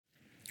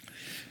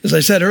As I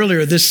said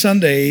earlier, this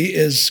Sunday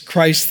is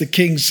Christ the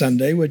King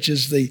Sunday, which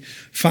is the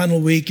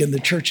final week in the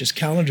church's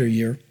calendar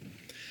year.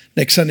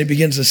 Next Sunday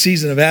begins the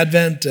season of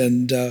Advent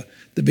and the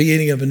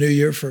beginning of a new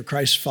year for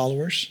Christ's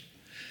followers.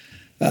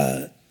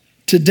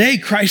 Today,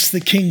 Christ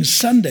the King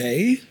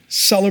Sunday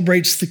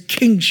celebrates the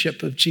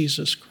kingship of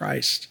Jesus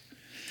Christ.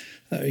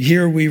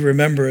 Here we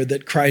remember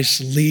that Christ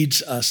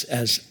leads us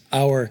as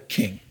our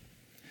King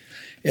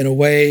in a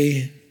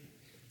way,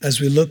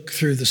 as we look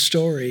through the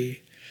story,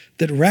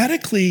 that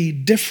radically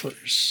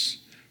differs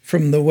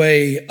from the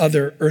way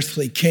other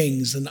earthly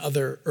kings and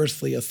other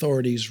earthly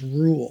authorities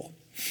rule.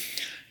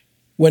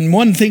 When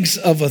one thinks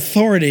of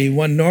authority,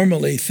 one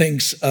normally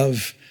thinks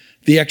of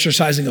the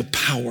exercising of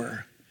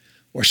power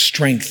or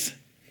strength,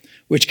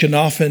 which can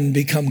often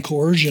become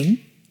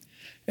coercion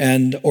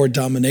or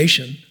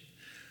domination.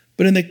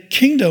 But in the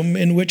kingdom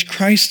in which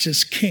Christ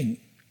is king,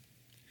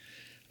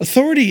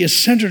 authority is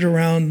centered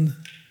around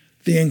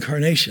the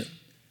incarnation,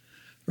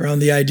 around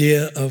the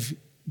idea of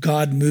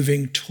God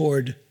moving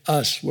toward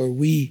us where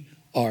we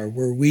are,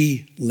 where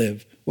we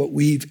live, what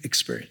we've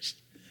experienced.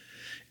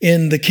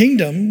 In the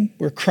kingdom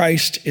where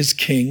Christ is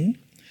king,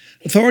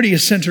 authority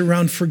is centered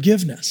around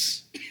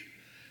forgiveness,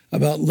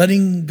 about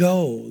letting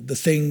go the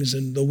things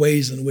and the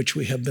ways in which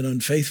we have been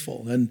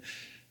unfaithful and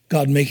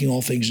God making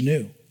all things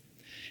new.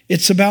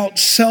 It's about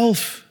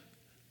selfless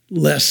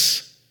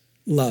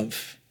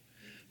love,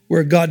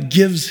 where God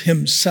gives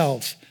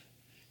himself,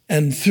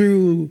 and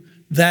through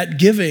that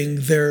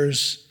giving,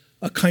 there's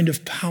a kind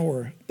of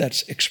power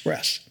that's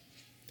expressed.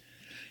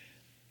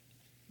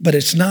 But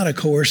it's not a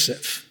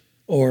coercive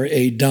or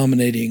a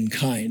dominating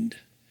kind.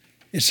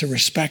 It's a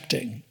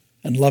respecting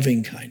and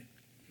loving kind.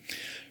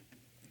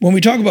 When we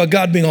talk about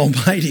God being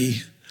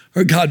almighty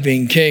or God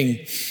being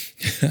king,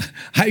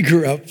 I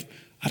grew up,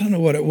 I don't know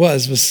what it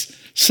was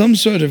some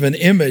sort of an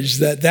image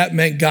that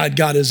meant God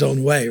got his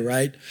own way,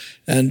 right?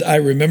 And I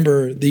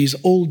remember these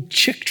old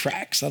Chick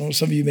tracts. I don't know,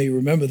 some of you may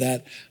remember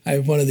that. I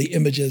have one of the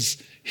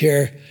images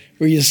here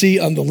where you see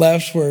on the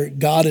left where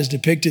God is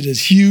depicted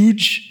as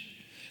huge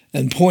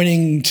and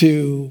pointing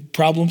to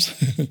problems.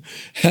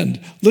 And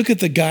look at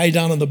the guy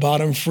down on the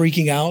bottom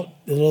freaking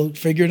out, the little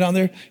figure down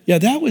there. Yeah,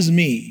 that was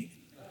me.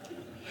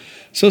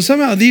 So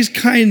somehow these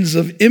kinds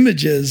of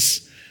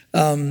images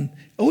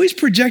always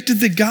projected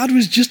that God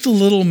was just a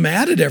little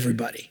mad at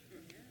everybody,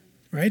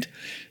 right?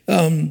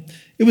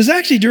 It was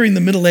actually during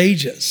the Middle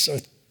Ages, or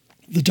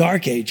the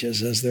Dark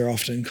Ages as they're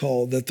often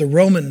called, that the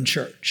Roman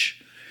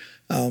Church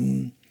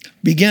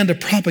began to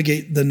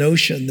propagate the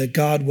notion that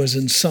God was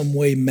in some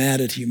way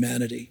mad at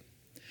humanity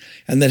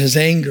and that his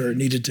anger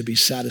needed to be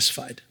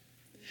satisfied.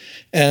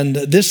 And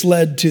this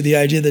led to the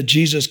idea that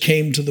Jesus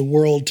came to the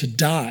world to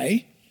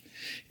die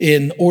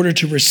in order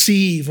to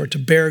receive or to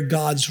bear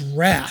God's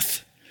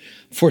wrath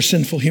for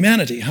sinful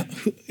humanity.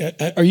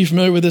 Are you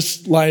familiar with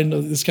this line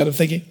of this kind of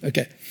thinking?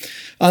 Okay.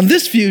 On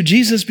this view,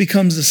 Jesus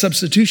becomes the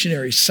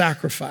substitutionary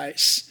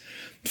sacrifice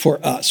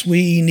for us.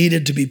 We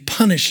needed to be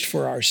punished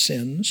for our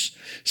sins.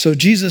 So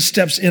Jesus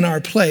steps in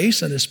our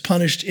place and is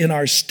punished in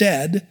our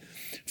stead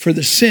for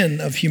the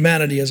sin of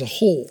humanity as a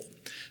whole,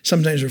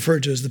 sometimes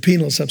referred to as the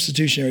penal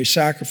substitutionary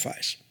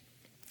sacrifice.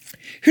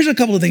 Here's a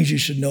couple of things you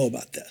should know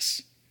about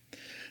this.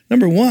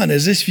 Number one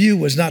is this view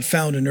was not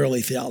found in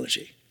early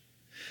theology.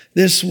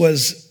 This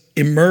was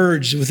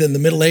emerged within the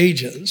Middle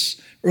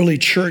Ages. Early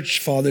church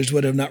fathers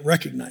would have not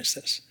recognized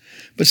this.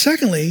 But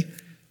secondly,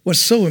 what's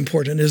so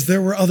important is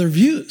there were other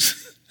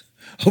views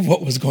of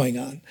what was going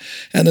on.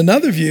 And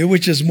another view,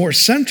 which is more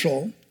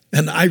central,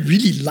 and I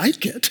really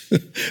like it,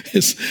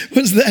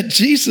 was that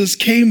Jesus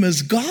came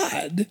as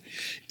God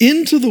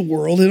into the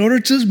world in order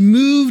to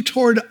move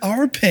toward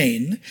our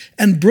pain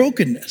and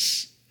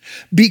brokenness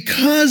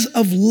because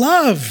of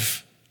love.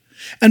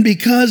 And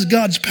because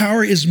God's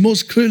power is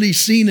most clearly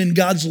seen in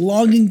God's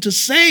longing to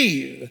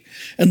save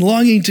and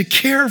longing to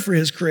care for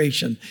his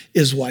creation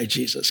is why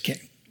Jesus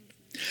came.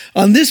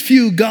 On this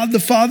view, God the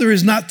Father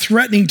is not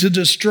threatening to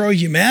destroy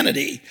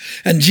humanity,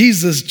 and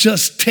Jesus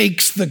just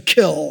takes the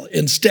kill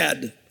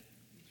instead.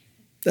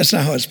 That's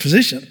not how it's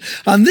positioned.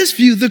 On this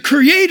view, the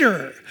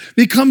Creator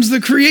becomes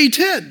the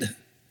created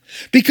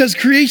because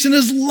creation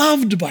is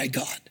loved by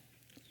God.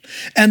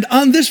 And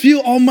on this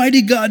view,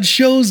 Almighty God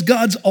shows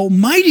God's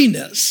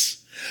almightiness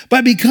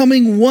by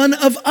becoming one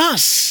of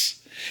us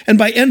and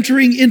by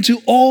entering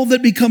into all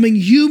that becoming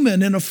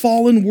human in a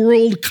fallen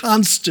world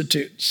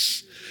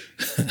constitutes.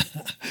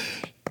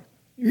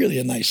 Really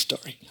a nice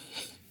story.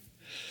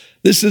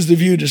 This is the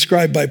view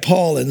described by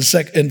Paul in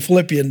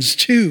Philippians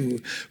 2,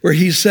 where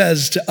he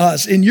says to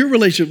us, in your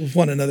relationship with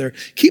one another,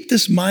 keep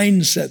this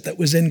mindset that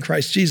was in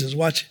Christ Jesus.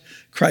 Watch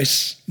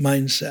Christ's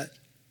mindset.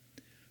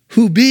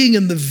 Who being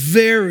in the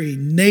very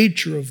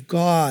nature of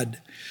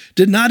God,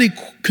 did not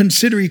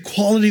consider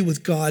equality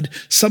with God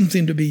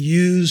something to be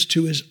used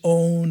to his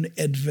own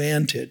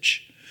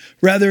advantage.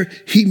 Rather,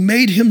 he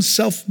made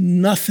himself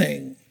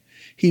nothing.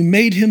 He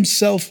made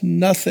himself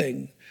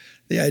nothing.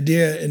 The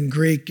idea in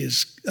Greek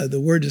is, the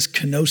word is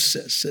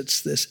kenosis.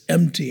 It's this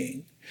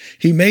emptying.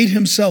 He made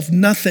himself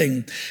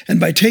nothing, and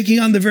by taking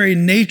on the very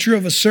nature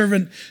of a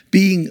servant,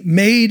 being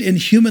made in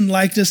human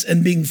likeness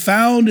and being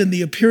found in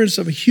the appearance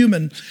of a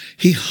human,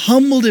 he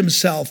humbled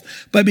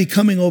himself by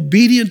becoming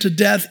obedient to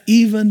death,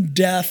 even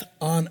death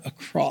on a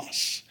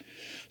cross.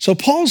 So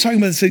Paul's talking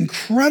about this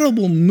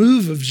incredible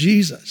move of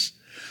Jesus,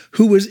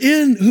 who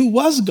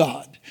was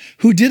God,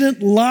 who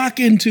didn't lock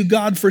into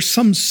God for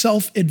some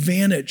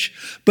self-advantage,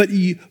 but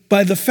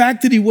by the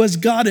fact that he was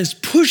God, is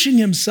pushing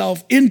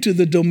himself into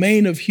the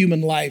domain of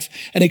human life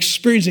and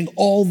experiencing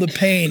all the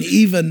pain,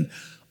 even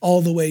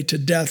all the way to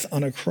death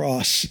on a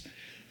cross.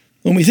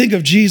 When we think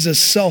of Jesus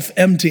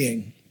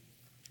self-emptying,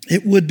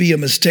 it would be a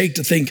mistake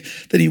to think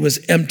that he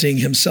was emptying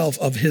himself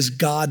of his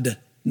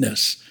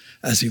godness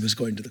as he was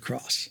going to the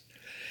cross.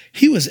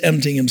 He was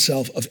emptying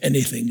himself of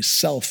anything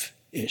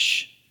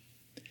selfish.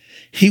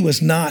 He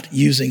was not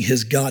using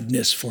his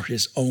godness for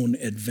his own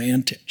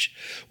advantage,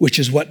 which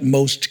is what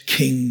most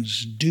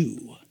kings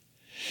do.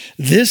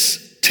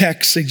 This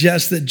text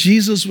suggests that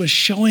Jesus was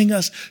showing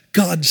us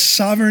God's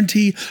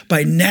sovereignty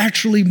by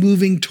naturally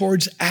moving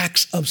towards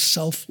acts of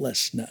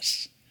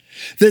selflessness.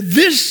 That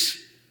this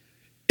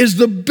is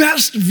the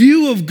best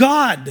view of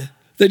God,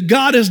 that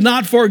God is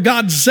not for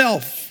God's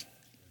self.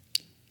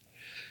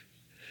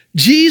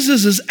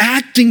 Jesus is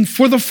acting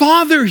for the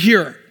Father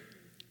here.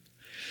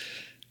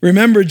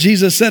 Remember,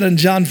 Jesus said in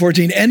John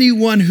 14,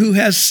 anyone who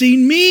has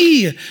seen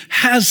me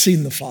has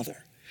seen the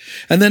Father.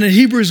 And then in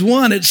Hebrews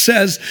 1, it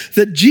says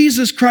that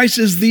Jesus Christ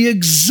is the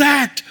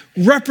exact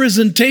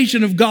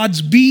representation of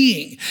God's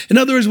being. In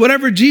other words,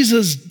 whatever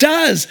Jesus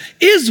does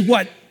is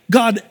what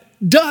God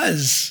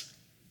does.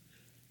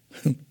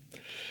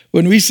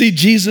 When we see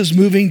Jesus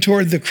moving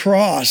toward the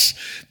cross,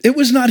 it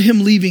was not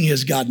him leaving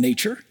his God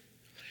nature,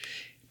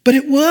 but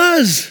it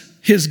was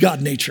his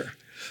God nature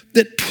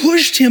that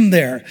pushed him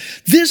there.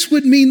 This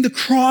would mean the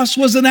cross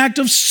was an act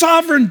of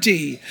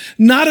sovereignty,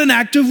 not an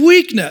act of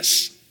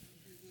weakness.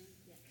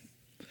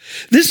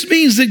 This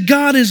means that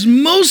God is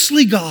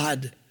mostly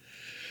God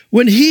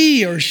when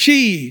he or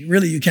she,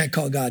 really you can't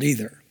call God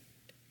either.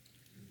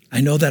 I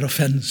know that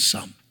offends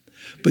some,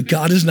 but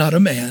God is not a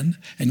man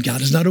and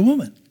God is not a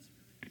woman.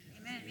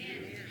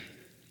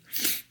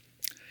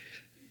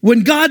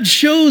 When God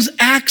shows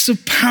acts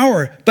of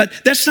power, but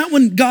that's not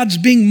when God's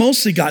being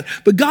mostly God,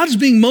 but God's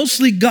being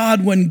mostly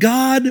God when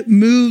God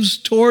moves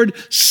toward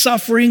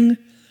suffering,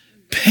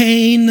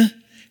 pain,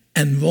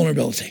 and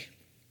vulnerability.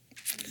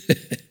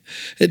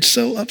 It's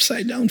so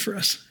upside down for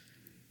us.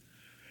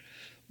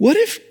 What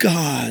if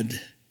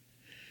God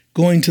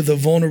going to the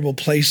vulnerable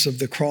place of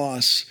the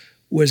cross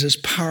was as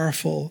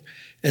powerful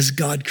as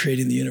God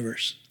creating the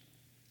universe?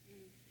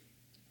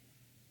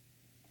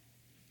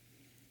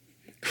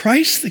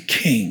 Christ the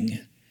King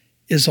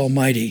is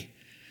almighty,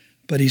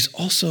 but he's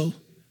also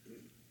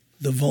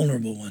the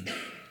vulnerable one.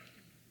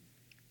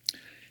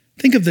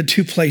 Think of the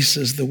two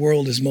places the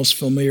world is most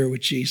familiar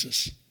with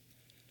Jesus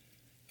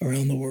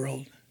around the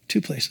world. Two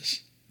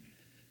places.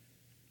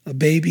 A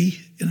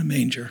baby in a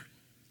manger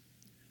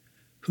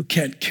who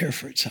can't care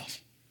for itself,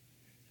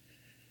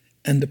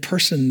 and the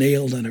person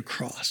nailed on a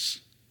cross.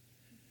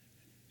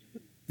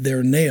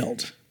 They're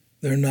nailed.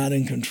 They're not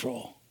in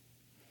control.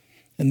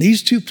 And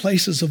these two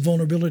places of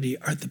vulnerability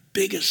are the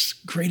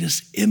biggest,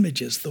 greatest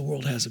images the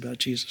world has about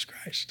Jesus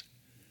Christ.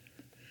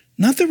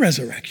 Not the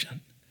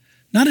resurrection,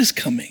 not his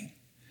coming,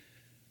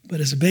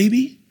 but as a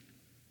baby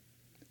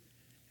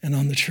and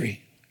on the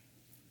tree.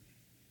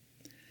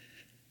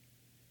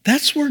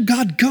 That's where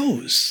God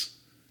goes,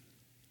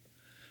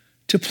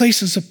 to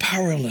places of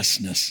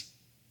powerlessness.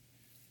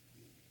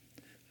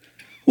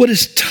 What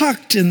is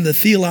tucked in the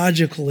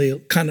theological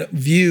kind of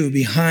view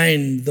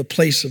behind the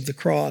place of the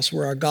cross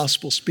where our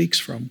gospel speaks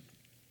from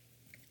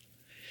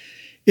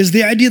is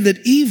the idea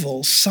that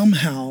evil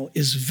somehow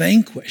is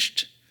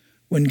vanquished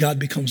when God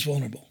becomes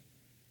vulnerable.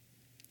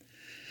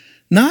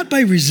 Not by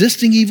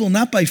resisting evil,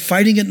 not by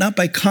fighting it, not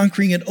by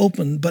conquering it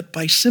open, but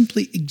by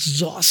simply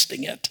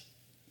exhausting it.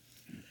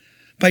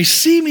 By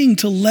seeming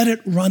to let it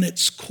run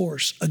its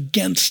course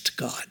against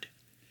God.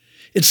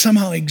 It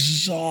somehow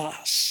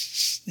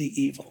exhausts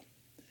the evil.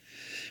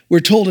 We're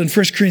told in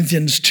 1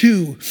 Corinthians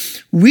 2,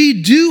 we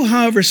do,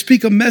 however,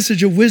 speak a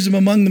message of wisdom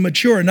among the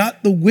mature,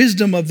 not the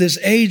wisdom of this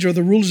age or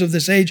the rulers of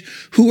this age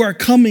who are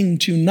coming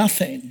to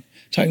nothing.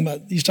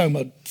 He's talking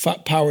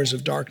about powers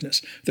of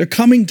darkness. They're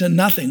coming to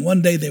nothing.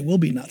 One day they will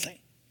be nothing.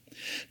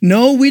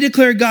 No, we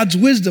declare God's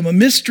wisdom, a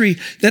mystery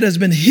that has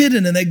been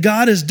hidden and that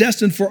God is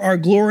destined for our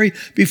glory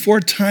before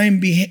time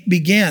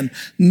began.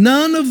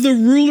 None of the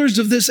rulers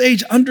of this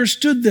age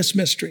understood this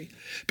mystery.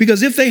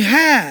 Because if they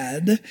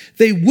had,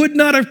 they would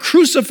not have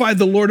crucified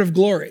the Lord of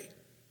glory.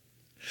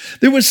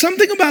 There was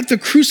something about the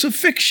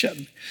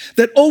crucifixion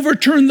that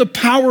overturned the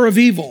power of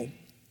evil.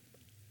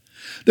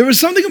 There was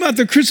something about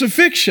the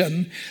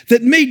crucifixion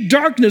that made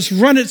darkness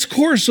run its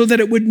course so that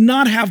it would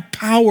not have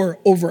power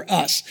over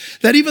us.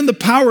 That even the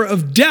power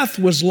of death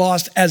was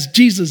lost as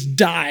Jesus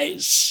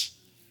dies.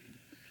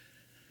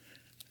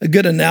 A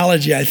good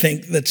analogy, I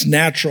think, that's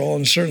natural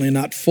and certainly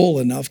not full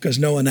enough, because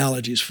no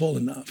analogy is full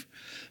enough.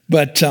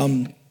 But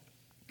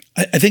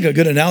I think a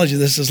good analogy of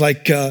this is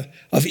like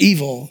of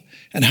evil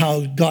and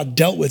how God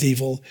dealt with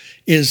evil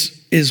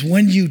is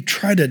when you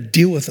try to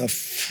deal with a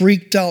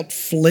freaked out,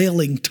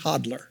 flailing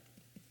toddler.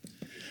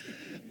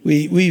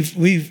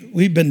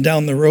 We've been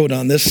down the road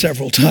on this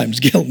several times,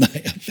 Gil and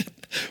I have.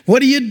 What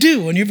do you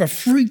do when you have a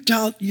freaked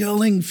out,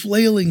 yelling,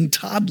 flailing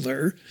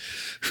toddler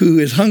who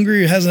is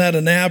hungry, hasn't had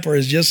a nap, or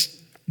is just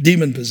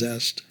demon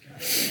possessed?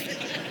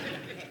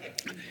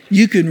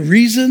 You can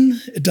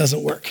reason, it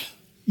doesn't work.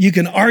 You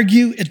can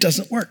argue, it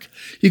doesn't work.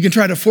 You can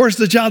try to force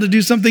the child to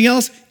do something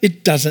else,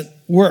 it doesn't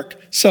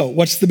work. So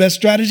what's the best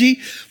strategy?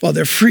 While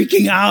they're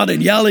freaking out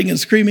and yelling and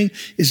screaming,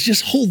 is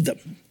just hold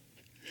them.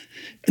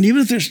 And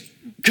even if they're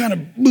kind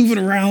of moving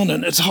around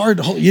and it's hard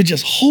to hold, you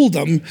just hold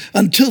them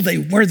until they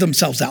wear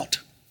themselves out.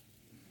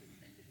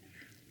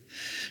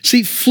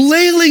 See,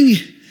 flailing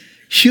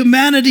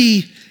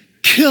humanity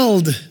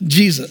killed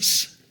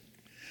Jesus.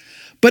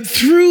 But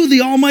through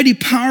the almighty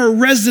power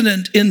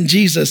resident in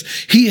Jesus,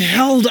 he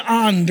held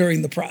on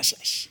during the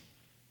process.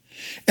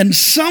 And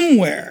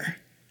somewhere,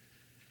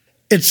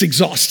 it's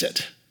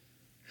exhausted.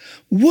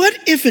 What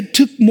if it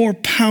took more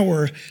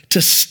power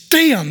to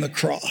stay on the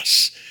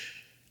cross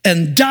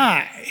and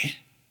die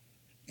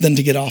than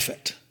to get off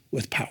it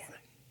with power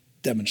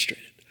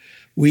demonstrated?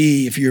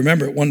 If you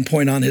remember, at one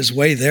point on his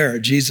way there,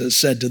 Jesus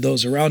said to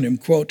those around him,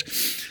 quote,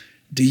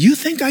 "Do you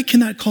think I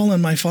cannot call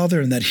on my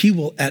Father and that he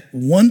will at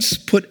once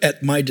put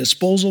at my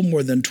disposal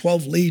more than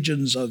 12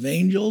 legions of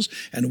angels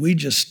and we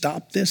just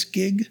stop this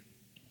gig?"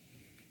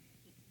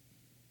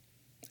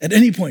 At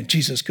any point,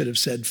 Jesus could have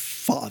said,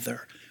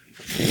 "Father,"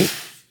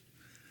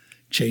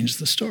 change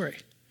the story.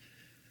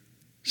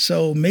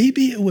 So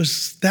maybe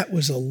that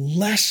was a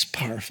less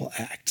powerful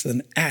act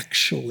than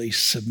actually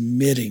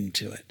submitting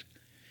to it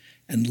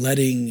and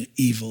letting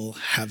evil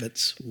have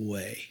its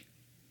way.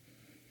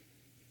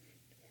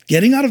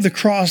 Getting out of the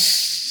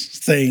cross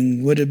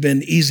thing would have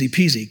been easy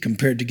peasy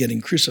compared to getting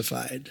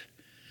crucified.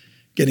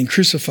 Getting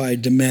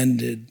crucified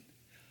demanded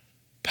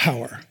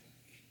power.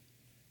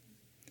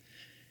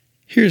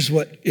 Here's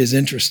what is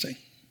interesting.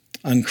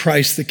 On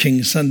Christ the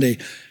King Sunday,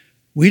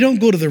 we don't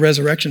go to the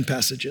resurrection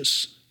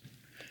passages.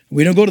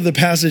 We don't go to the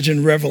passage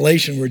in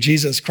Revelation where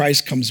Jesus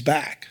Christ comes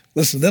back.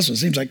 Listen to this one.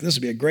 Seems like this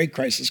would be a great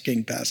Christ the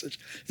King passage.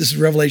 This is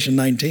Revelation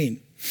 19.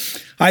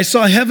 "I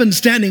saw heaven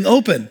standing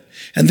open,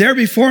 and there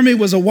before me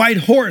was a white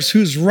horse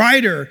whose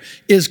rider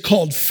is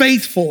called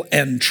Faithful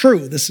and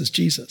True." This is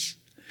Jesus.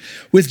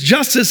 "With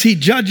justice he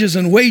judges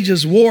and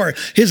wages war.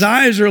 His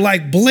eyes are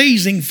like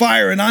blazing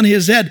fire, and on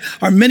his head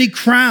are many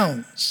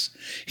crowns.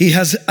 He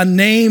has a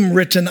name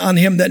written on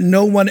him that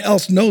no one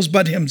else knows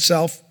but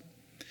himself.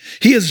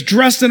 He is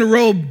dressed in a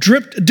robe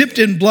dipped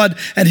in blood,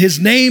 and his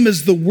name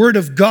is the Word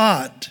of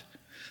God.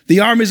 The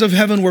armies of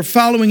heaven were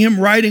following him,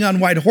 riding on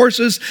white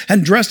horses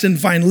and dressed in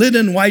fine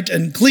linen, white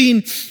and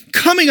clean.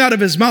 Coming out of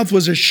his mouth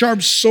was a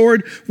sharp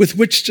sword with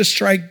which to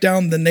strike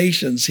down the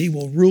nations. He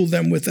will rule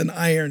them with an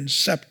iron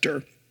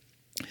scepter.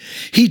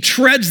 He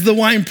treads the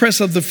winepress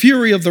of the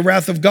fury of the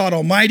wrath of God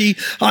Almighty.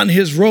 On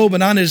his robe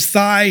and on his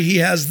thigh he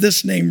has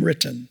this name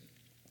written: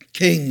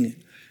 King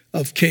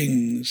of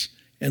Kings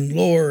and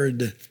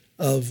Lord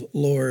of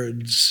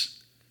Lords."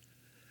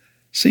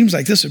 Seems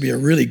like this would be a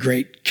really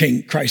great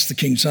Christ the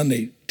King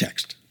Sunday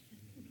text.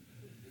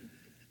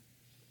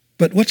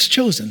 But what's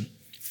chosen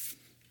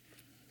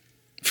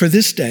for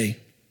this day?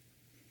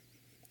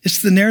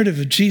 It's the narrative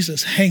of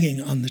Jesus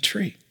hanging on the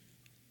tree.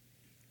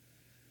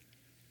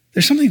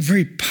 There's something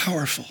very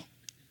powerful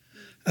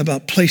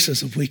about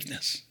places of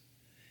weakness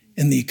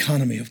in the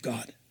economy of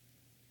God.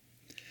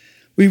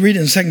 We read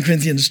in 2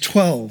 Corinthians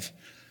 12,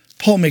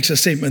 Paul makes a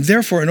statement,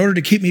 "Therefore, in order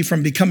to keep me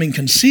from becoming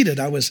conceited,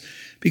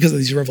 because of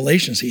these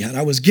revelations he had,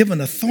 I was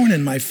given a thorn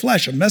in my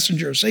flesh, a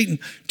messenger of Satan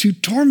to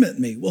torment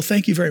me." Well,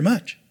 thank you very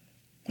much.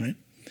 All right?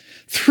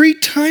 3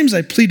 times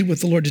I pleaded with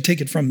the Lord to take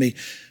it from me,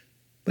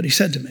 but he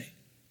said to me,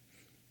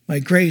 "My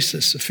grace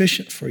is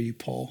sufficient for you,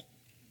 Paul,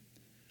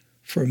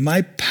 for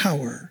my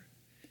power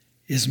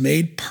is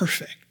made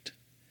perfect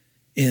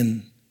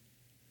in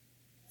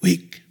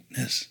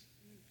weakness."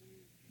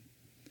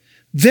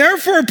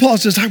 Therefore, Paul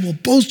says, "I will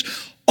boast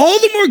all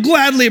the more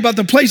gladly about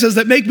the places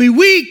that make me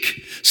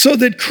weak, so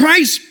that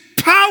Christ's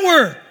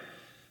power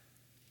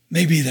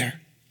may be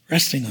there,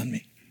 resting on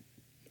me.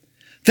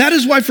 That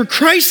is why, for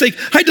Christ's sake,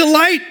 I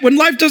delight when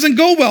life doesn't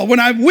go well, when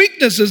I have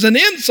weaknesses and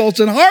insults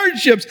and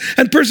hardships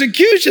and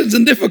persecutions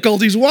and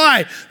difficulties."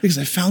 Why? Because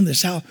I found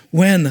this out.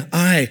 When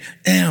I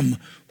am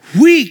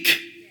weak,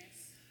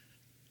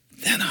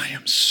 then I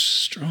am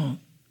strong.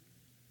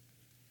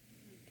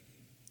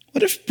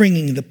 What if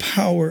bringing the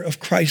power of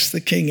Christ the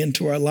King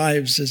into our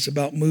lives is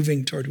about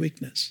moving toward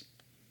weakness?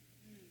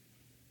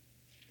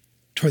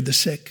 Toward the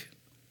sick,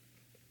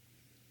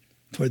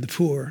 toward the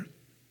poor,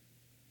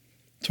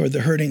 toward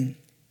the hurting,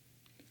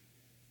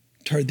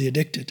 toward the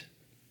addicted,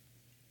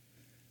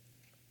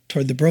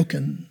 toward the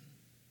broken,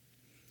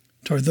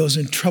 toward those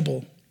in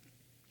trouble,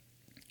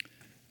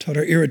 toward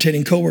our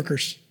irritating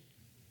coworkers,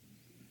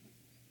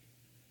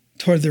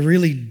 toward the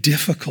really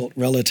difficult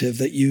relative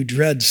that you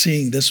dread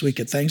seeing this week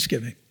at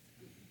Thanksgiving.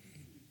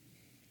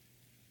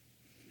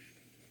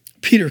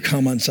 Peter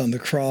comments on the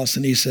cross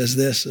and he says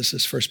this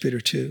is 1 Peter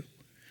 2.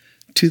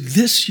 To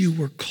this you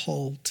were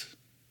called.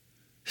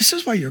 This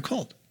is why you're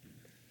called.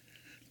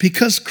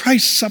 Because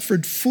Christ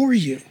suffered for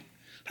you.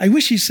 I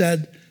wish he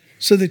said,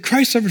 so that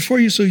Christ suffered for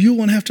you so you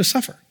won't have to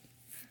suffer.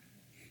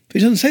 But he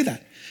doesn't say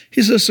that.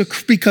 He says, so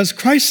because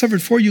Christ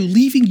suffered for you,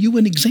 leaving you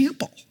an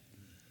example.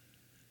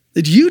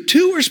 That you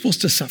too are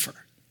supposed to suffer.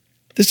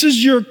 This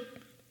is your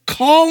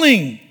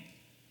calling.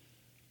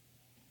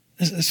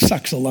 This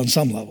sucks on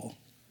some level.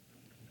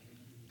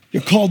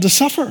 You're called to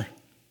suffer.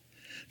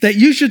 That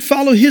you should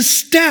follow his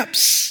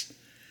steps.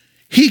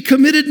 He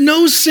committed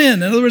no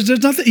sin. In other words,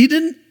 there's nothing, he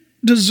didn't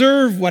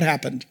deserve what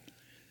happened.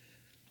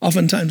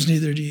 Oftentimes,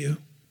 neither do you.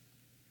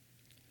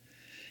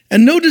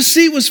 And no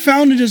deceit was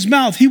found in his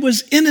mouth. He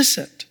was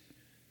innocent.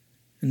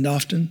 And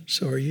often,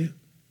 so are you.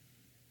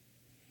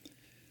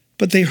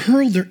 But they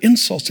hurled their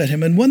insults at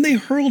him. And when they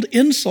hurled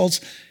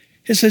insults,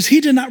 it says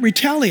he did not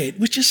retaliate,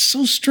 which is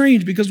so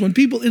strange because when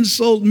people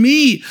insult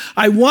me,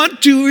 I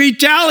want to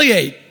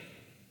retaliate.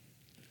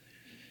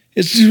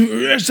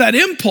 It's that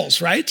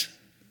impulse, right?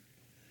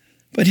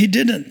 But he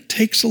didn't. It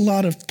takes a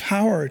lot of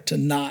power to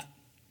not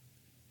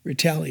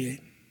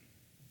retaliate.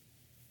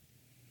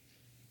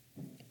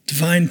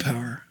 Divine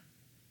power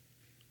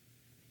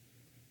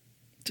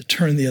to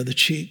turn the other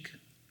cheek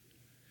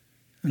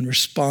and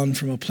respond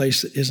from a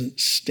place that isn't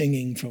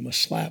stinging from a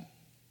slap.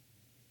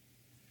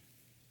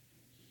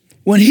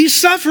 When he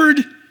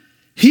suffered,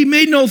 he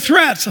made no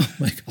threats. Oh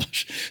my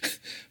gosh.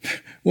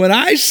 When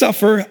I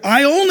suffer,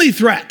 I only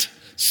threat.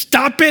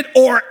 Stop it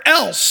or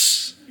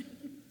else.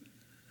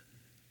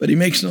 But he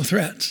makes no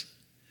threats.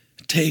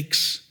 It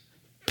takes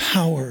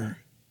power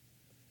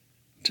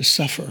to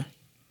suffer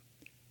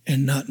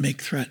and not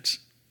make threats.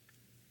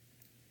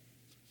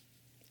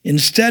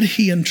 Instead,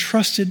 he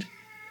entrusted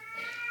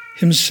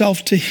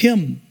himself to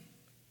him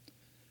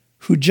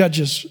who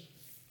judges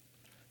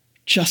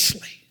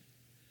justly.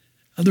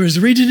 In other words,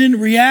 the reason he didn't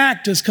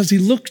react is because he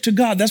looked to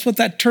God. That's what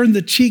that turn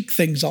the cheek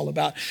thing's all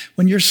about.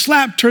 When you're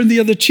slapped, turn the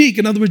other cheek.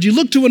 In other words, you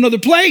look to another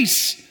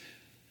place.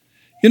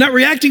 You're not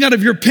reacting out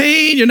of your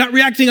pain. You're not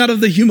reacting out of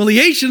the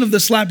humiliation of the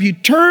slap. You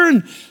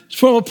turn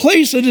from a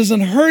place that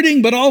isn't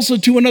hurting, but also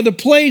to another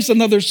place,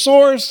 another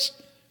source,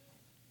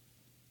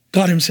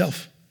 God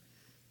himself.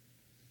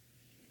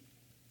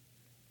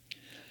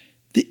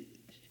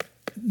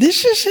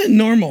 This isn't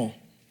normal.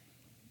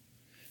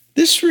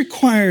 This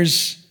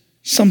requires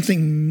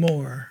something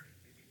more.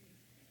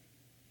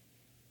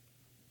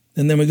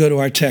 And then we go to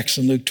our text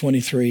in Luke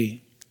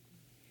 23,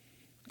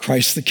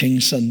 Christ the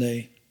King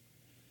Sunday.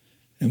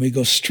 And we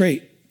go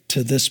straight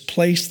to this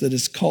place that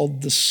is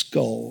called the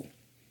skull.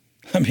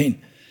 I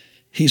mean,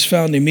 he's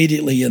found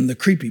immediately in the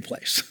creepy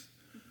place,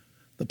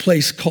 the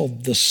place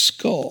called the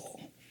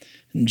skull.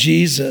 And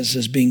Jesus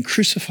is being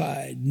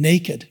crucified,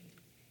 naked,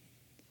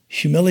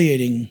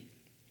 humiliating.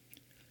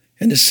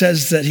 And it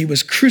says that he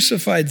was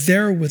crucified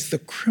there with the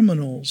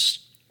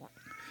criminals.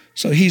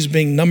 So he's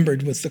being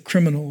numbered with the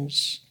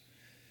criminals.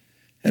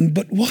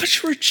 But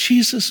watch where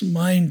Jesus'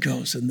 mind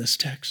goes in this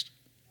text.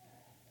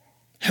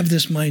 Have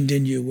this mind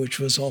in you, which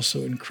was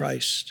also in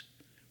Christ.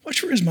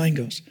 Watch where his mind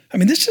goes. I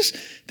mean, this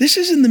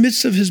is in the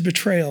midst of his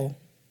betrayal,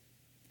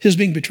 his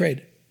being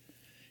betrayed.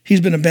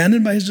 He's been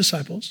abandoned by his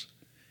disciples.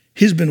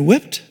 He's been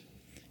whipped.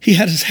 He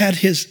has had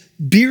his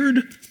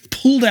beard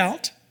pulled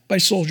out by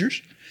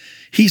soldiers.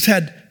 He's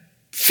had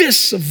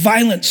fists of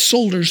violent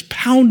soldiers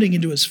pounding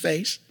into his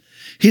face.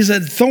 He's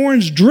had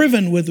thorns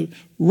driven with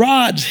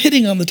rods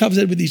hitting on the top of his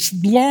head with these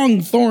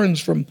long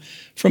thorns from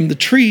the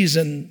trees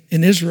in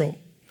Israel.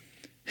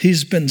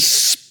 He's been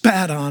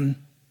spat on,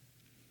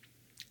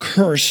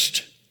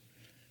 cursed,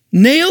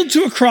 nailed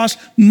to a cross,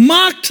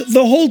 mocked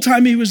the whole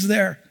time he was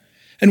there.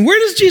 And where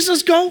does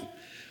Jesus go?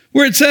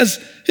 Where it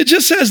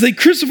just says they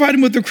crucified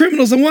him with the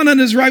criminals, the one on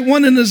his right,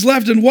 one on his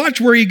left, and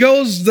watch where he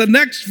goes, the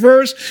next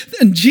verse.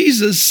 And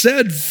Jesus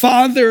said,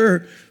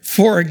 Father,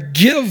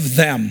 forgive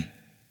them.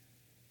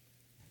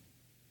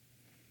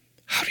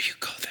 How do you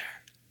go there?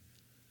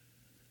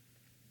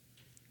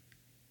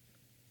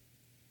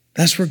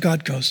 That's where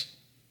God goes.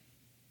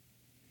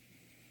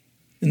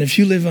 And if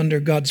you live under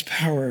God's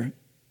power,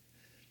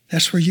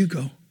 that's where you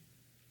go.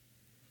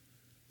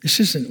 This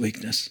isn't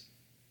weakness.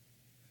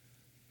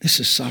 This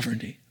is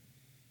sovereignty.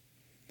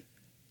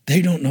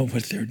 They don't know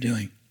what they're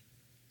doing.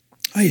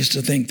 I used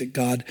to think that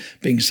God,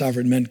 being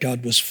sovereign, meant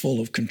God was full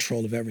of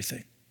control of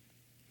everything,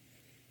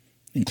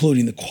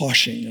 including the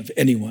quashing of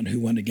anyone who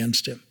went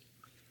against him.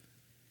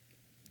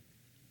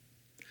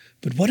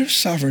 But what if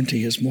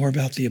sovereignty is more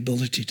about the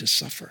ability to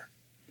suffer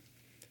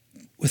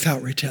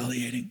without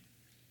retaliating?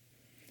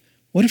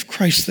 What if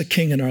Christ the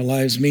King in our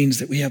lives means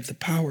that we have the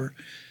power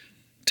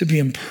to be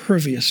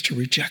impervious to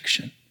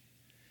rejection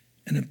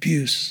and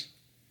abuse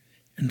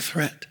and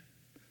threat,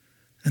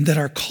 and that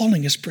our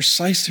calling is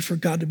precisely for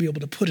God to be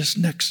able to put us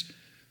next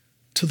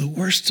to the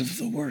worst of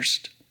the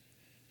worst,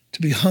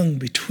 to be hung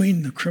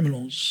between the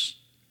criminals,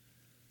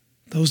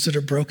 those that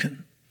are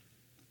broken,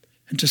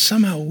 and to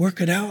somehow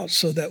work it out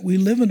so that we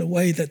live in a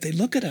way that they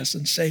look at us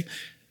and say,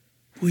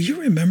 will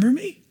you remember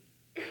me?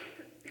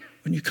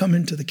 when you come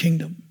into the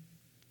kingdom,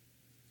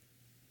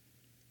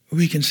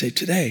 we can say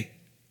today,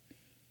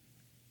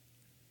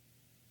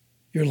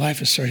 your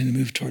life is starting to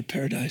move toward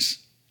paradise.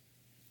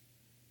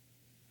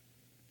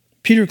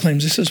 Peter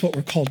claims this is what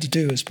we're called to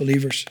do as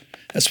believers.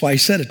 That's why he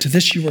said it. To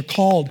this you were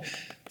called,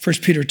 1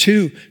 Peter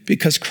 2,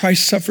 because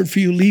Christ suffered for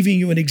you, leaving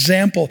you an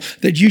example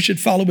that you should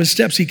follow his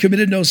steps. He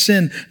committed no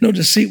sin, no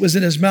deceit was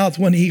in his mouth.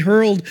 When they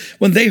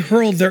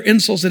hurled their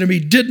insults at him, he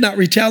did not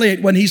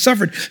retaliate. When he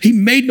suffered, he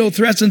made no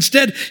threats.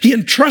 Instead, he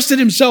entrusted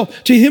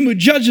himself to him who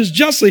judges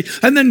justly.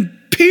 And then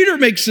Peter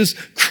makes this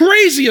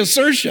crazy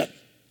assertion.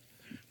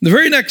 The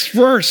very next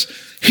verse,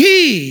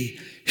 he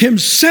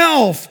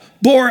himself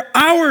bore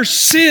our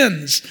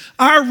sins,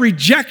 our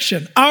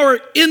rejection, our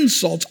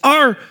insults,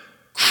 our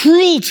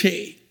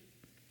cruelty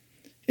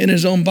in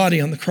his own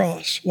body on the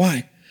cross.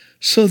 Why?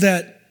 So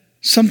that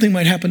something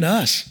might happen to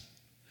us,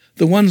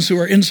 the ones who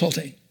are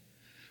insulting,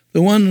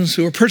 the ones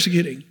who are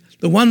persecuting,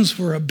 the ones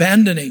who are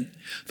abandoning,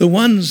 the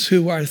ones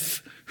who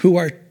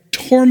are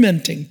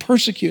tormenting,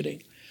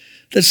 persecuting,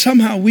 that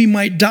somehow we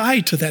might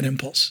die to that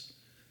impulse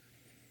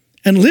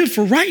and live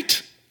for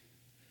right.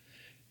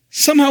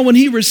 Somehow when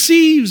he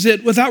receives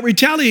it without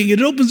retaliating,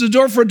 it opens the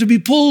door for it to be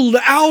pulled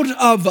out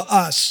of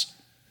us.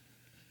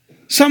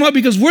 Somehow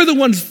because we're the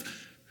ones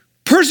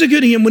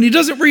persecuting him, when he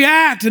doesn't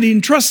react and he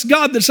entrusts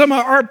God, that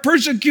somehow our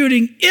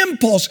persecuting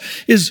impulse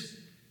is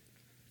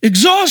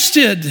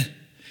exhausted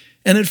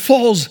and it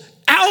falls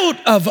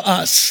out of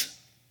us.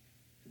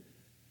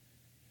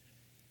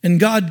 And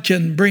God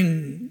can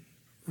bring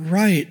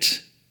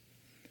right.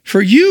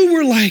 For you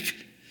were like,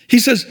 he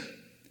says,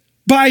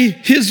 by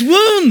his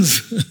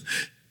wounds,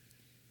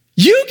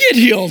 you get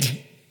healed.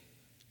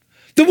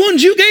 The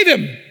wounds you gave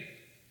him.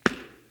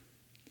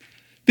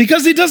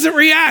 Because he doesn't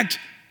react,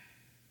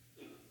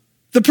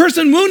 the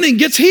person wounding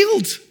gets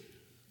healed.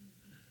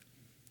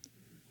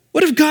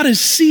 What if God is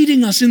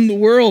seeding us in the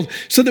world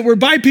so that we're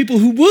by people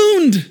who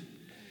wound?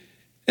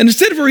 And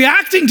instead of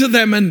reacting to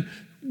them and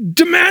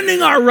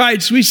demanding our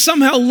rights, we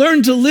somehow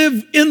learn to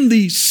live in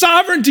the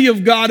sovereignty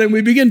of God, and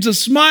we begin to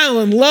smile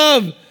and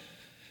love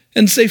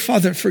and say,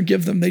 Father,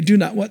 forgive them. They do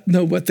not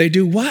know what they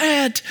do.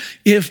 What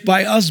if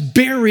by us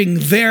bearing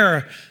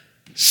their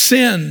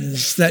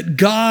sins, that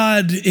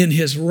God in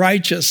his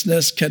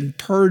righteousness can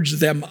purge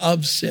them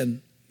of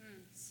sin?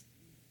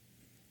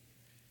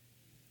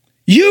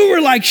 You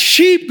were like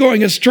sheep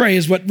going astray,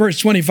 is what verse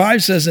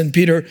 25 says in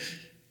Peter.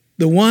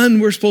 The one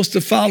we're supposed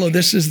to follow,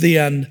 this is the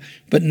end.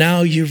 But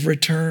now you've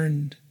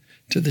returned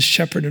to the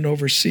shepherd and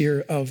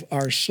overseer of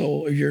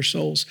your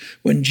souls.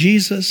 When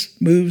Jesus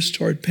moves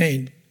toward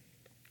pain,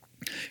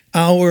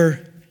 our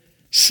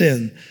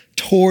sin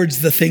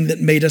towards the thing that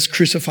made us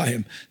crucify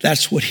him,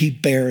 that's what he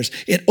bears.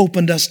 It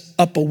opened us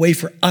up a way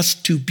for us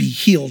to be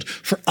healed,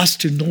 for us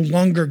to no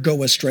longer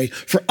go astray,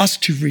 for us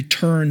to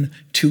return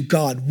to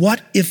God.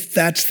 What if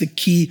that's the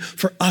key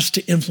for us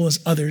to influence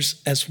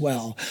others as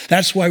well?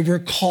 That's why we're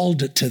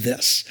called to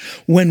this.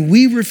 When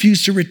we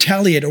refuse to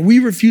retaliate, or we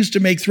refuse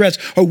to make threats,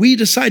 or we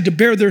decide to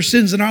bear their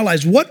sins in our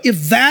lives, what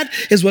if that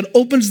is what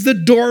opens the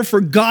door for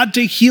God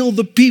to heal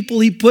the people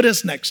he put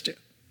us next to?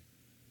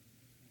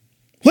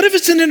 What if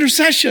it's an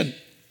intercession?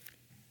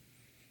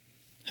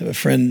 I have a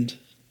friend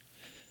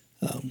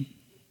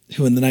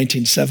who in the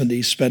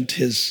 1970s spent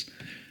his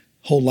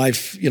whole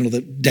life, the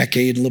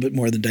decade, a little bit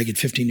more than a decade,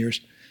 15 years,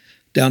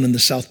 down in the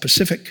South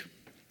Pacific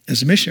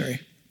as a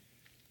missionary.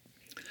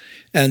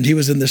 And he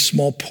was in this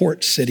small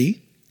port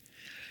city,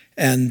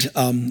 and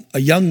a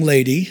young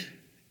lady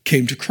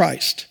came to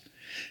Christ.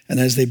 And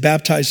as they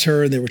baptized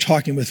her and they were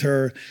talking with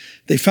her,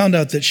 they found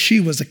out that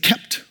she was a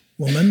kept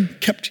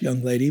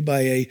young lady by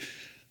a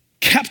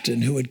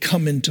captain who had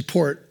come into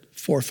port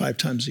 4 or 5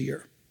 times a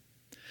year.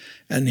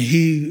 And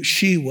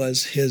she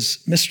was his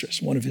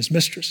mistress, one of his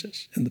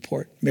mistresses in the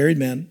port, married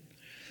man,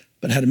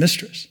 but had a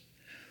mistress.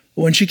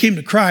 Well, when she came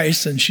to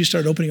Christ and she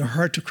started opening her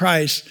heart to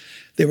Christ,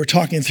 they were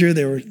talking through,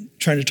 they were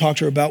trying to talk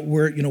to her about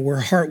where her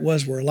heart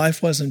was, where her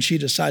life was, and she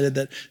decided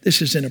that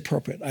this is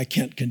inappropriate. I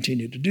can't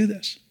continue to do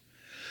this.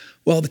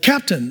 Well, the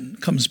captain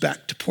comes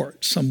back to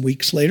port some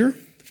weeks later,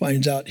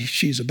 finds out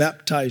she's a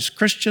baptized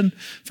Christian,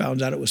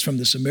 found out it was from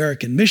this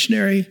American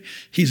missionary.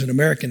 He's an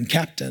American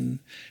captain,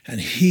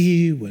 and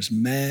he was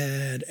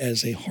mad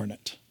as a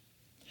hornet.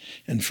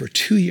 And for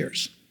 2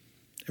 years,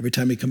 every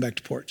time he'd come back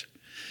to port,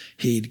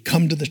 he'd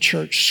come to the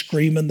church,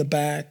 scream in the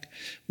back.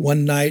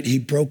 One night, he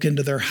broke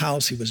into their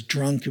house. He was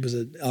drunk. He was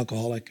an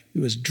alcoholic. He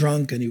was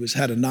drunk, and he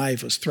had a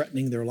knife, was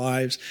threatening their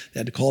lives. They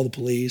had to call the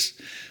police.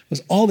 It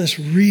was all this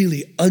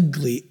really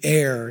ugly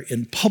air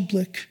in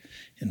public,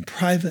 in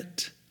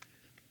private.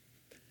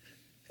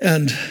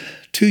 And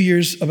 2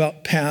 years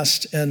about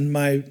passed, and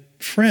my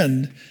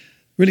friend,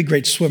 really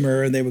great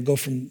swimmer, and they would go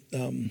from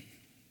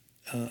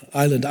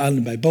island to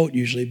island by boat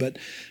usually, but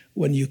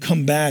when you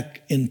come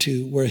back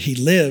into where he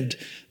lived,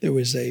 there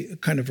was a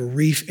kind of a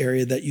reef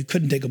area that you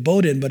couldn't take a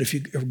boat in, but if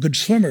you're a good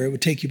swimmer, it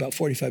would take you about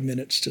 45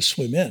 minutes to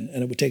swim in,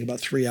 and it would take about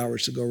 3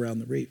 hours to go around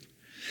the reef.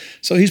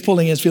 So he's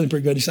pulling in, he's feeling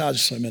pretty good. He said, I'll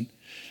just swim in.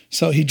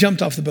 So he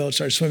jumped off the boat,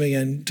 started swimming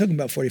in. Took him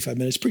about 45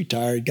 minutes, pretty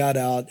tired. Got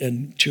out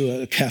and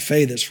to a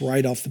cafe that's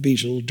right off the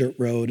beach, a little dirt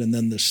road, and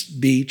then this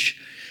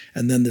beach,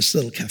 and then this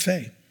little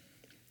cafe.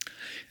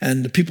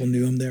 And the people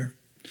knew him there.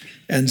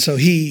 And so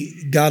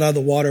he got out of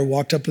the water,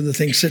 walked up to the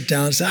thing, sit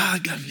down, and said, I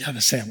got to have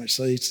a sandwich.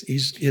 So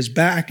his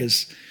back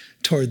is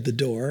toward the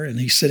door, and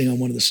he's sitting on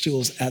one of the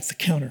stools at the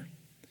counter.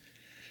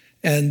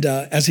 And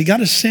as he got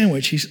his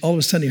sandwich, all of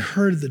a sudden he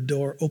heard the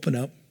door open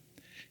up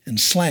and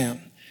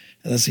slam.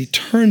 And as he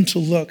turned to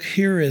look,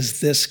 here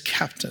is this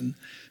captain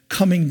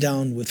coming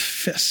down with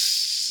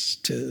fists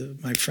to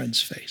my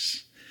friend's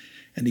face.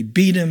 And he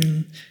beat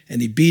him,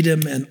 and he beat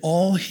him, and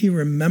all he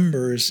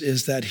remembers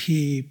is that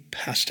he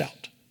passed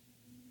out.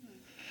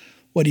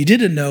 What he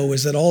didn't know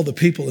is that all the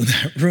people in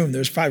that room,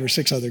 there's 5 or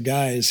 6 other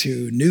guys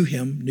who knew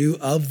him, knew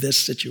of this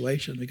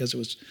situation because it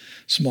was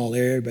a small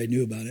area, everybody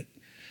knew about it.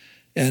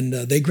 And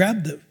they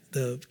grabbed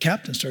the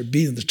captain, started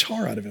beating the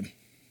tar out of him.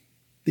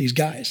 These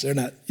guys, they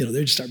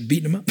just start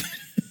beating him up.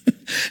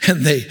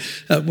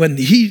 And when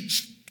he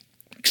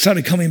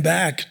started coming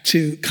back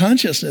to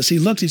consciousness, he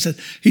looked,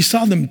 he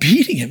saw them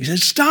beating him. He said,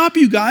 stop,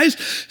 you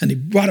guys. And he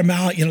brought him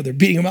out, they're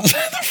beating him out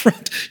the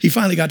front. He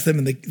finally got to them,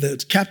 and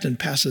the captain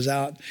passes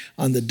out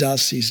on the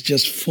dust. He's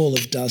just full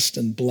of dust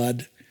and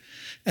blood.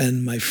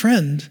 And my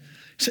friend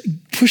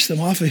pushed them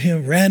off of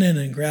him, ran in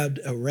and grabbed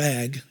a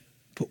rag,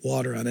 put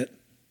water on it.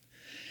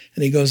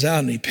 And he goes out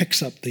and he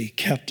picks up the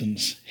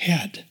captain's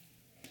head,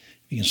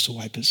 begins to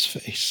wipe his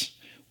face,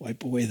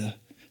 wipe away the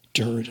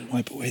dirt and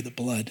wipe away the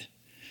blood.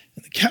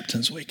 And the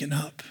captain's waking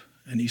up,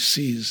 and he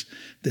sees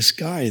this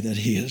guy that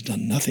he has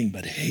done nothing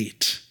but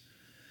hate,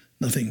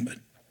 nothing but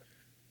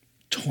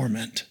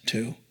torment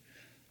to,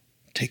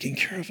 taking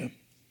care of him.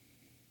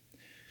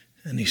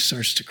 And he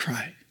starts to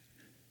cry.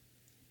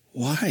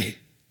 Why?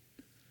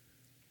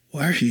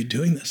 Why are you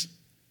doing this?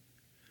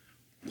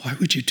 Why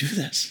would you do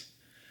this?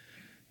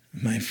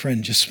 My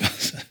friend just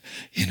said,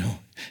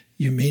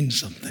 you mean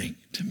something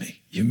to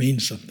me. You mean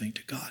something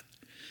to God.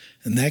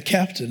 And that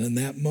captain in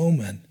that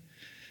moment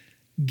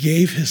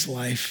gave his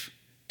life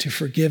to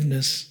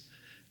forgiveness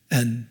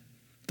and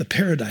the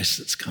paradise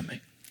that's coming.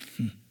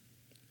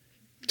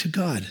 To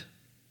God.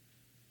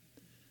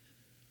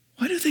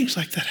 Why do things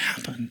like that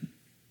happen?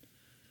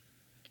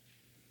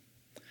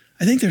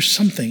 I think there's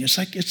something. It's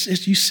like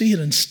you see it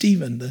in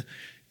Stephen, the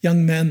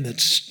young man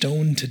that's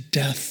stoned to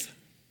death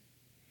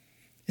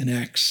in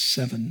Acts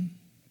 7.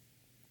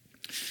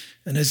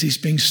 And as he's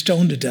being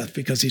stoned to death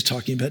because he's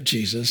talking about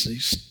Jesus,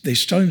 they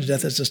stone him to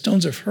death. As the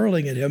stones are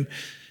hurling at him,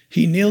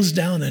 he kneels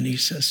down and he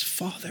says,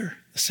 Father,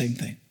 the same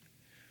thing,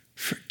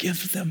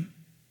 forgive them.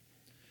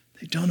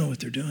 They don't know what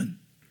they're doing.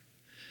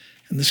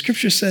 And the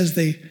scripture says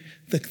that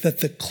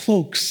the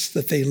cloaks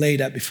that they laid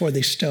at before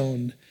they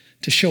stoned,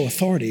 to show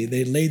authority,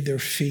 they laid their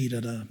feet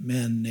at a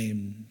man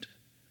named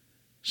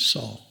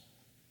Saul.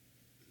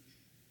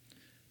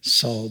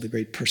 Saul, the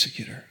great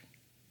persecutor.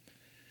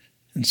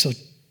 And so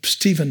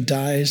Stephen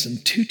dies,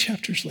 and 2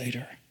 chapters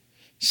later,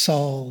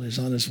 Saul is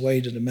on his way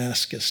to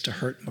Damascus to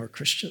hurt more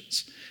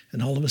Christians.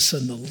 And all of a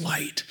sudden, the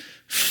light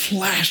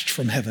flashed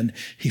from heaven.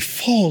 He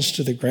falls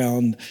to the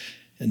ground,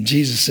 and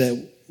Jesus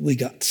said, we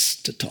got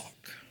to talk.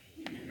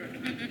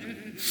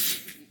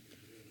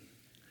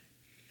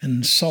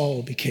 And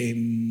Saul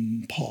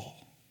became Paul,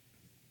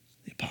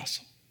 the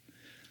apostle.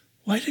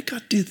 Why did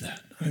God do that?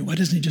 Why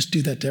doesn't he just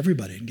do that to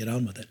everybody and get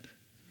on with it?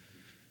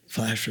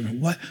 Flash from him.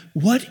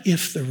 What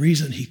if the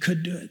reason he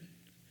could do it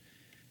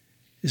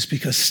is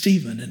because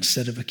Stephen,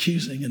 instead of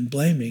accusing and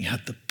blaming,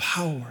 had the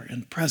power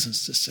and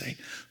presence to say,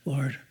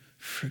 Lord,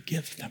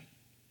 forgive them?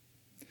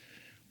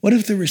 What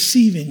if the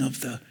receiving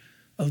of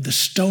the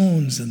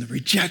stones and the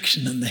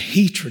rejection and the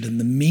hatred and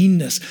the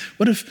meanness,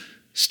 what if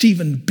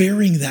Stephen,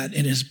 bearing that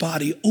in his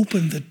body,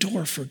 opened the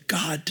door for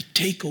God to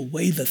take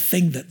away the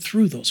thing that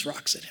threw those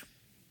rocks at him?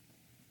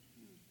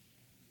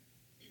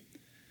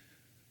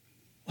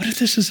 What if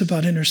this is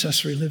about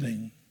intercessory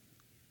living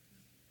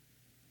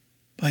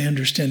by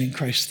understanding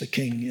Christ the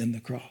King in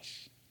the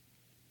cross?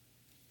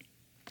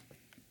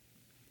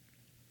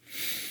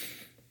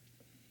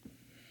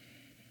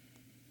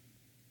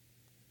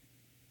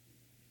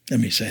 Let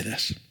me say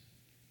this.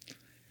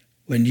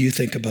 When you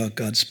think about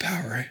God's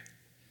power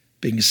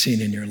being seen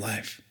in your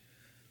life,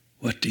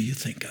 what do you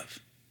think of?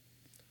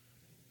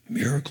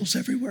 Miracles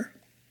everywhere?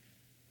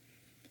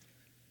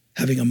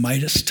 Having a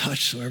Midas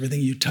touch so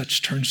everything you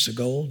touch turns to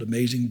gold?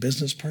 Amazing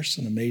business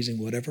person, amazing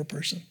whatever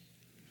person?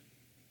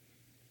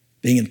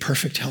 Being in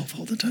perfect health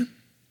all the time?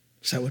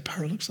 Is that what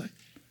power looks like?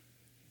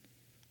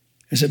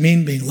 Does it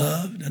mean being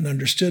loved and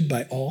understood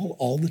by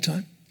all the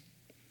time?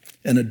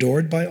 And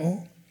adored by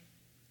all?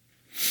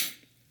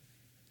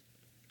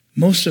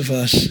 Most of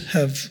us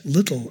have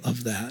little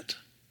of that.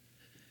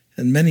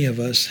 And many of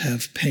us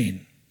have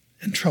pain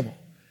and trouble,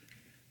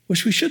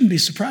 which we shouldn't be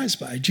surprised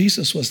by.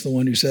 Jesus was the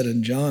one who said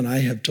in John, I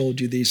have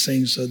told you these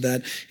things so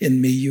that in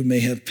me you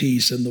may have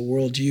peace. In the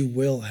world you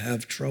will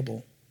have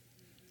trouble.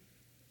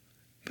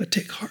 But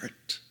take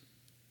heart.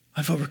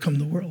 I've overcome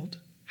the world.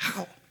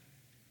 How?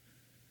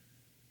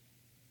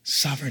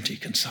 Sovereignty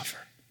can suffer.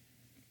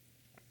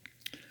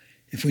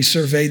 If we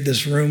surveyed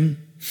this room,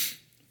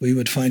 we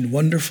would find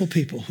wonderful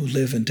people who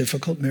live in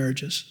difficult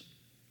marriages,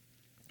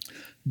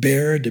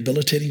 bear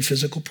debilitating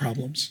physical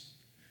problems,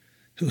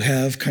 who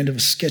have kind of a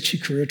sketchy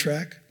career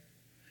track,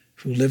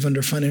 who live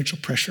under financial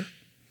pressure.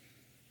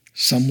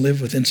 Some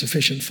live with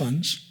insufficient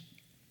funds.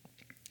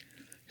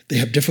 They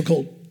have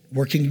difficult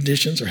working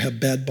conditions or have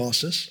bad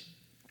bosses.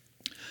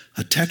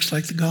 A text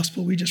like the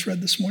gospel we just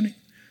read this morning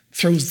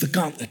throws the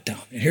gauntlet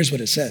down. And here's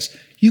what it says.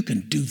 You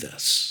can do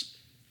this.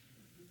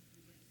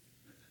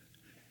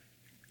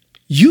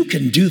 You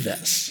can do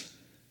this.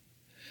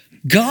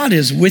 God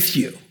is with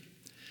you.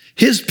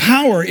 His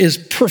power is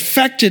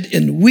perfected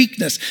in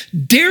weakness.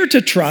 Dare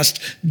to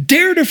trust,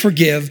 dare to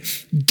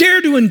forgive,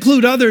 dare to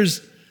include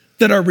others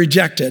that are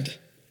rejected.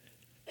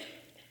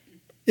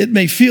 It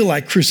may feel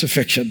like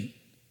crucifixion,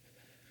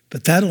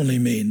 but that only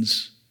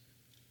means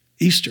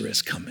Easter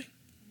is coming.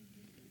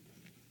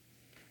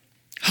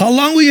 How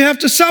long will you have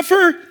to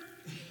suffer?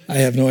 I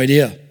have no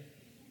idea.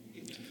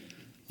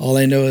 All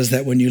I know is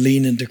that when you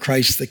lean into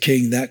Christ the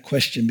King, that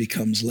question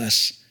becomes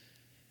less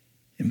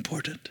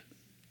important.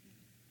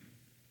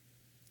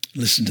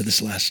 Listen to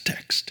this last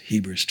text,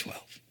 Hebrews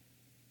 12.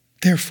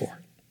 Therefore,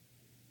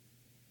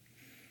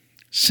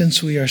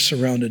 since we are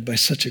surrounded by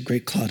such a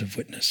great cloud of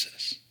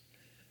witnesses,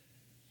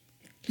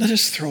 let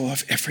us throw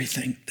off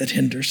everything that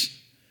hinders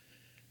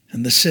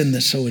and the sin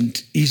that so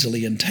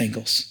easily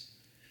entangles.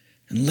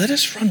 And let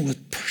us run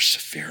with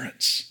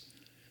perseverance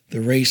the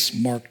race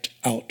marked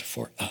out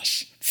for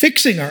us,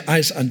 fixing our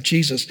eyes on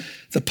Jesus,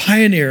 the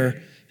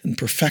pioneer and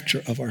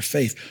perfecter of our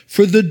faith.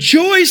 For the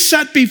joy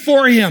set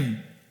before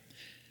him,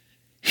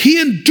 he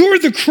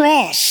endured the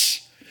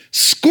cross,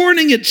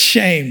 scorning its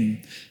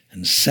shame,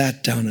 and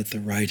sat down at the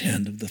right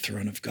hand of the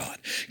throne of God.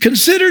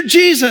 Consider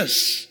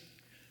Jesus.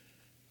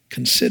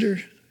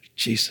 Consider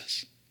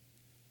Jesus,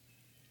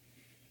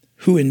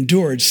 who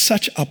endured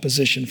such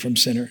opposition from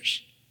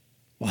sinners.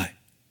 Why?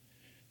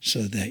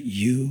 So that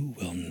you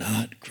will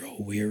not grow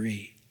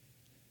weary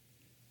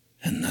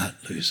and not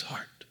lose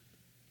heart.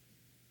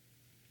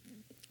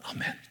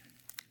 Amen.